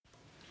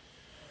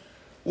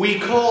We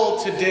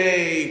call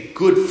today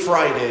Good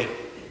Friday,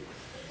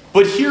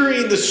 but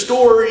hearing the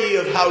story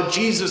of how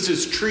Jesus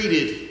is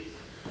treated,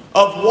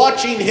 of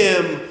watching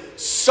him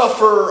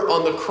suffer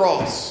on the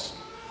cross,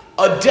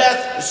 a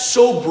death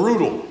so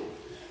brutal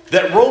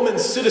that Roman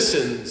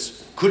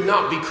citizens could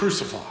not be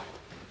crucified,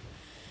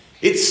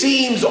 it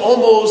seems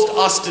almost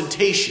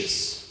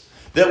ostentatious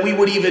that we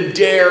would even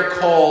dare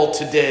call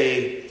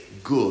today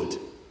good.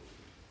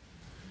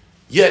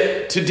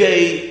 Yet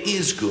today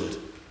is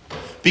good.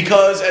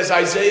 Because as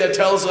Isaiah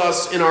tells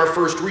us in our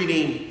first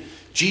reading,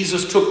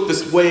 Jesus took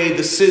away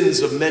the sins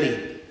of many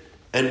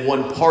and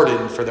won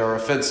pardon for their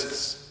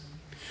offenses.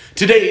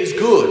 Today is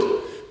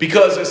good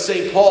because as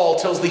St. Paul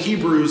tells the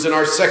Hebrews in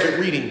our second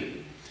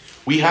reading,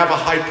 we have a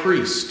high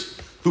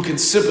priest who can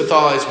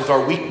sympathize with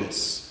our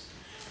weakness,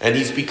 and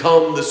he's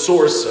become the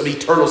source of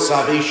eternal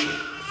salvation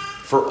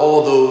for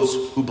all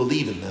those who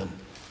believe in them.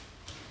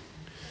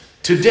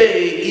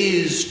 Today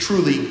is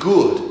truly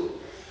good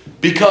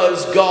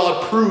because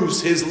God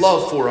proves his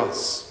love for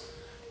us,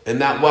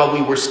 and that while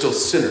we were still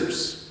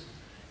sinners,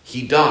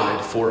 he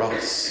died for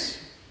us.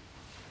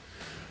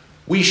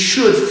 We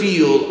should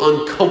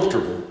feel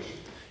uncomfortable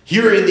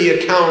hearing the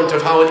account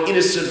of how an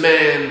innocent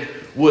man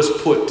was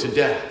put to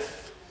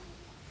death.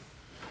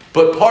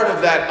 But part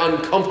of that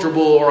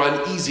uncomfortable or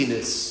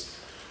uneasiness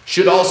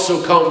should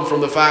also come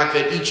from the fact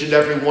that each and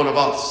every one of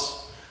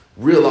us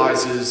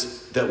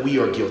realizes that we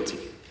are guilty.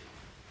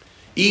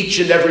 Each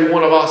and every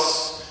one of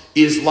us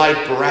is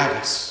like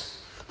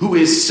Barabbas, who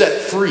is set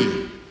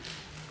free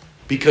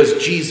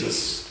because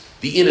Jesus,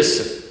 the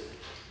innocent,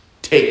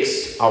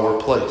 takes our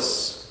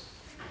place.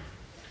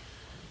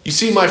 You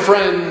see, my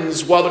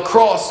friends, while the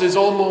cross is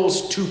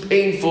almost too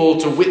painful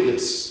to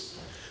witness,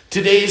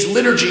 today's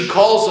liturgy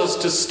calls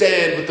us to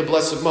stand with the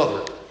Blessed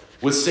Mother,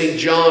 with St.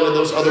 John and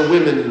those other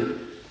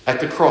women at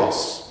the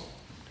cross,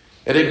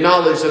 and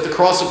acknowledge that the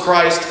cross of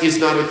Christ is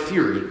not a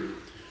theory,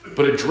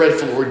 but a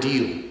dreadful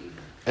ordeal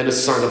and a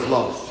sign of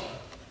love.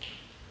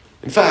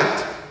 In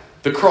fact,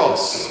 the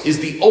cross is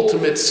the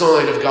ultimate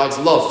sign of God's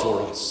love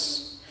for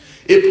us.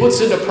 It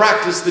puts into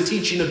practice the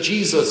teaching of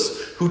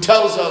Jesus, who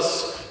tells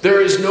us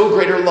there is no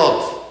greater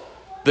love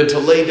than to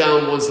lay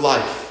down one's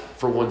life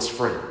for one's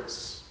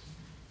friends.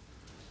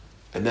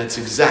 And that's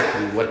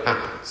exactly what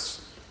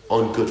happens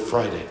on Good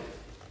Friday.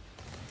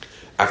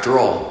 After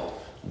all,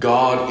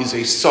 God is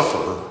a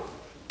sufferer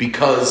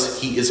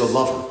because he is a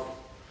lover.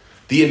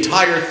 The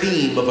entire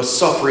theme of a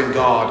suffering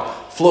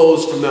God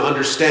flows from the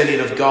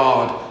understanding of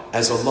God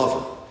as a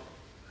lover,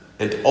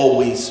 and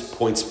always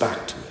points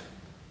back to it.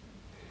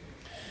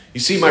 You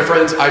see, my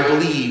friends, I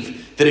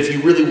believe that if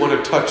you really want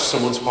to touch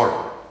someone's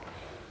heart,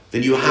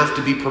 then you have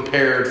to be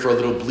prepared for a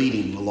little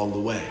bleeding along the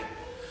way.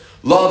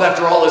 Love,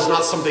 after all, is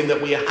not something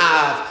that we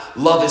have.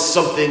 Love is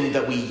something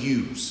that we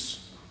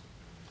use.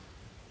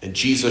 And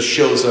Jesus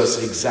shows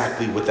us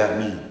exactly what that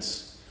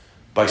means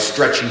by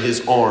stretching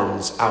his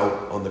arms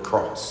out on the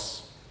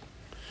cross.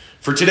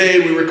 For today,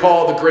 we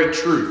recall the great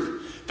truth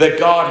that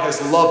God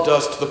has loved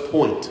us to the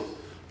point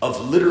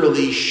of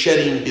literally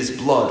shedding his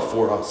blood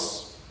for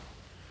us.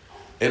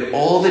 And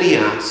all that he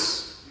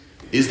asks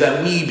is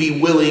that we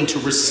be willing to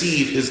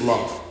receive his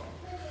love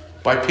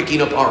by picking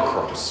up our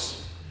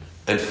cross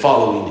and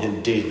following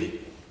him daily.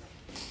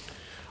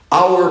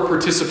 Our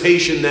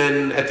participation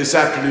then at this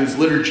afternoon's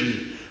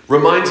liturgy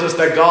reminds us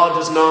that God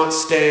does not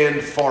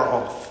stand far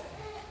off.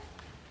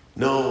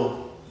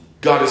 No,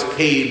 God has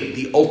paid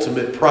the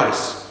ultimate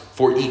price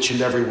for each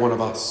and every one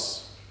of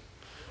us.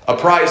 A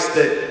price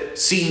that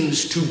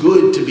seems too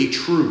good to be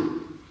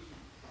true.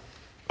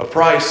 A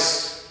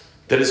price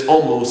that is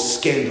almost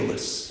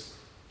scandalous.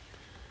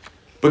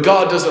 But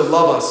God doesn't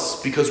love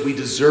us because we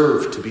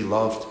deserve to be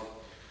loved.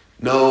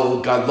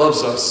 No, God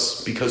loves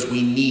us because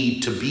we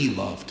need to be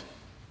loved.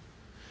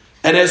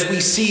 And as we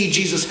see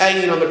Jesus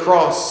hanging on the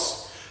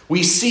cross,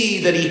 we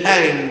see that he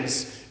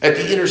hangs at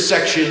the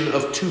intersection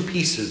of two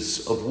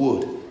pieces of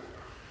wood.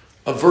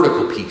 A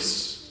vertical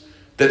piece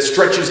that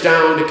stretches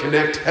down to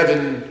connect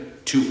heaven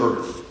to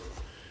earth,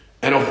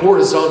 and a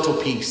horizontal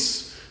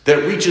piece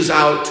that reaches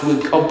out to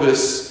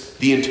encompass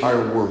the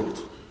entire world.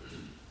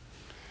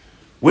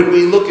 When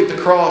we look at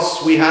the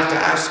cross, we have to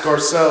ask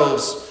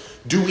ourselves,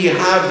 do we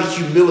have the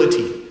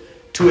humility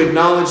to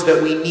acknowledge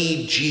that we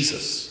need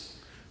Jesus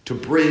to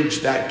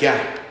bridge that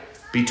gap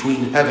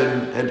between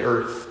heaven and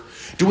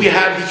earth? Do we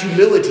have the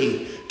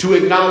humility to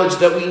acknowledge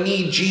that we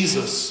need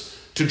Jesus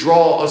to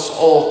draw us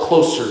all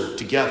closer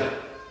together?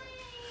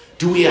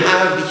 Do we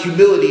have the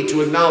humility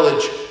to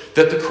acknowledge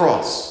that the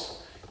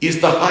cross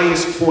is the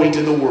highest point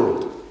in the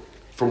world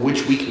from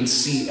which we can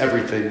see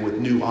everything with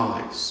new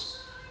eyes?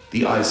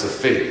 The eyes of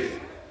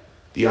faith,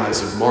 the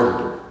eyes of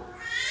martyrdom,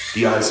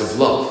 the eyes of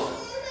love.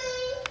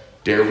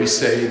 Dare we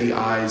say the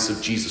eyes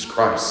of Jesus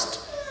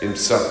Christ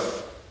himself.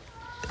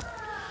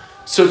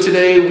 So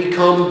today we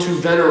come to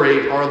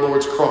venerate our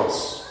Lord's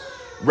cross,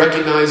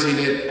 recognizing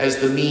it as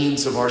the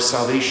means of our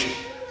salvation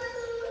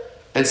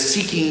and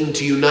seeking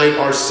to unite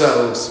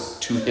ourselves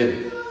to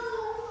him.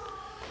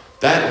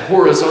 That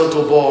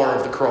horizontal bar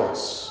of the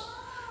cross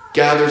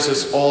gathers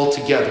us all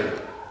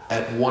together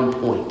at one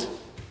point.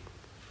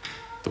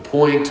 The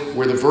point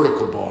where the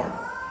vertical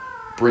bar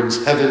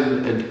brings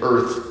heaven and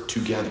earth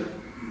together.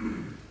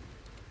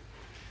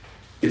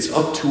 It's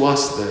up to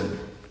us then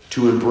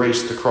to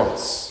embrace the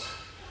cross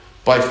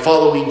by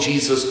following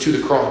Jesus to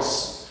the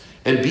cross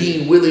and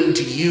being willing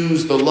to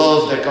use the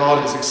love that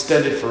God has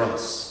extended for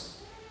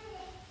us.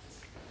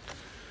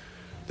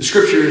 The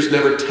scriptures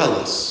never tell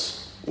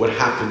us what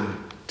happened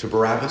to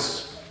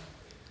Barabbas.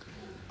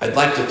 I'd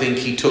like to think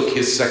he took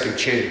his second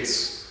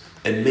chance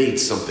and made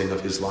something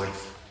of his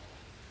life.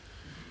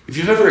 If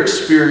you've ever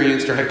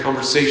experienced or had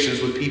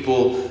conversations with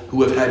people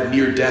who have had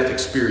near-death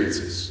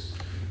experiences,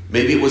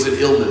 maybe it was an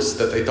illness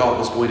that they thought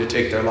was going to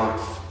take their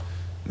life.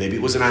 Maybe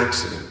it was an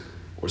accident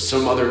or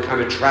some other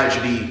kind of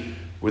tragedy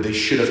where they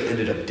should have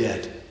ended up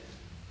dead.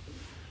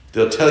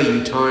 They'll tell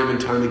you time and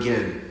time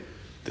again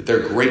that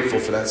they're grateful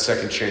for that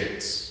second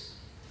chance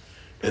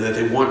and that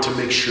they want to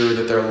make sure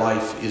that their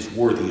life is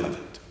worthy of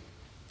it.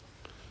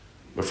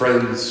 My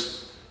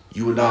friends,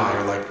 you and I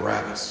are like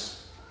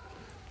Barabbas.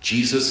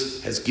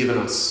 Jesus has given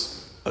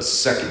us a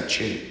second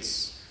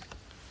chance.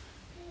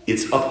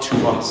 It's up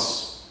to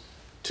us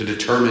to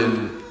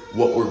determine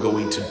what we're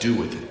going to do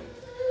with it.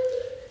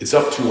 It's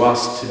up to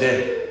us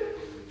today,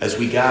 as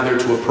we gather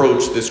to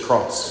approach this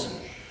cross,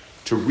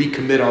 to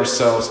recommit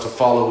ourselves to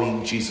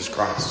following Jesus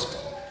Christ,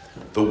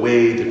 the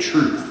way, the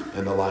truth,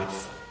 and the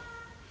life.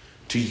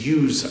 To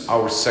use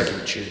our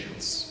second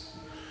chance,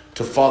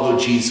 to follow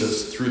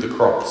Jesus through the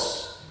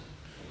cross,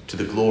 to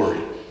the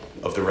glory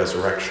of the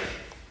resurrection.